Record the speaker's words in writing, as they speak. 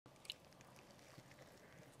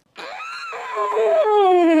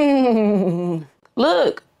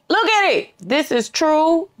This is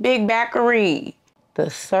true Big Bakery. The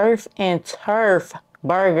Surf and Turf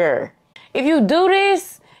Burger. If you do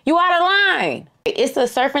this, you out of line. It's the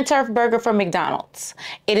Surf and Turf Burger from McDonald's.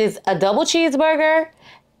 It is a double cheeseburger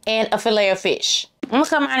and a fillet of fish. I'm gonna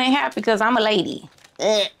come out in half because I'm a lady.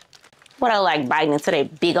 What I like biting into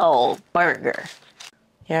that big old burger.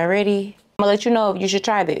 Y'all ready? I'm gonna let you know if you should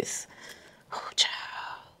try this. Oh,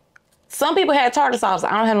 child. Some people had tartar sauce.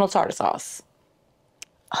 I don't have no tartar sauce.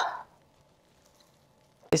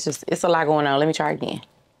 It's a lot going on. Let me try again.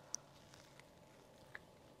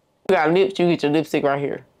 You got lips, you get your lipstick right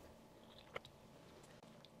here.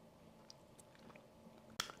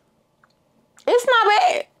 It's not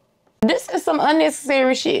bad. This is some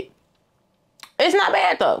unnecessary shit. It's not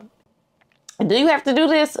bad though. Do you have to do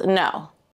this? No.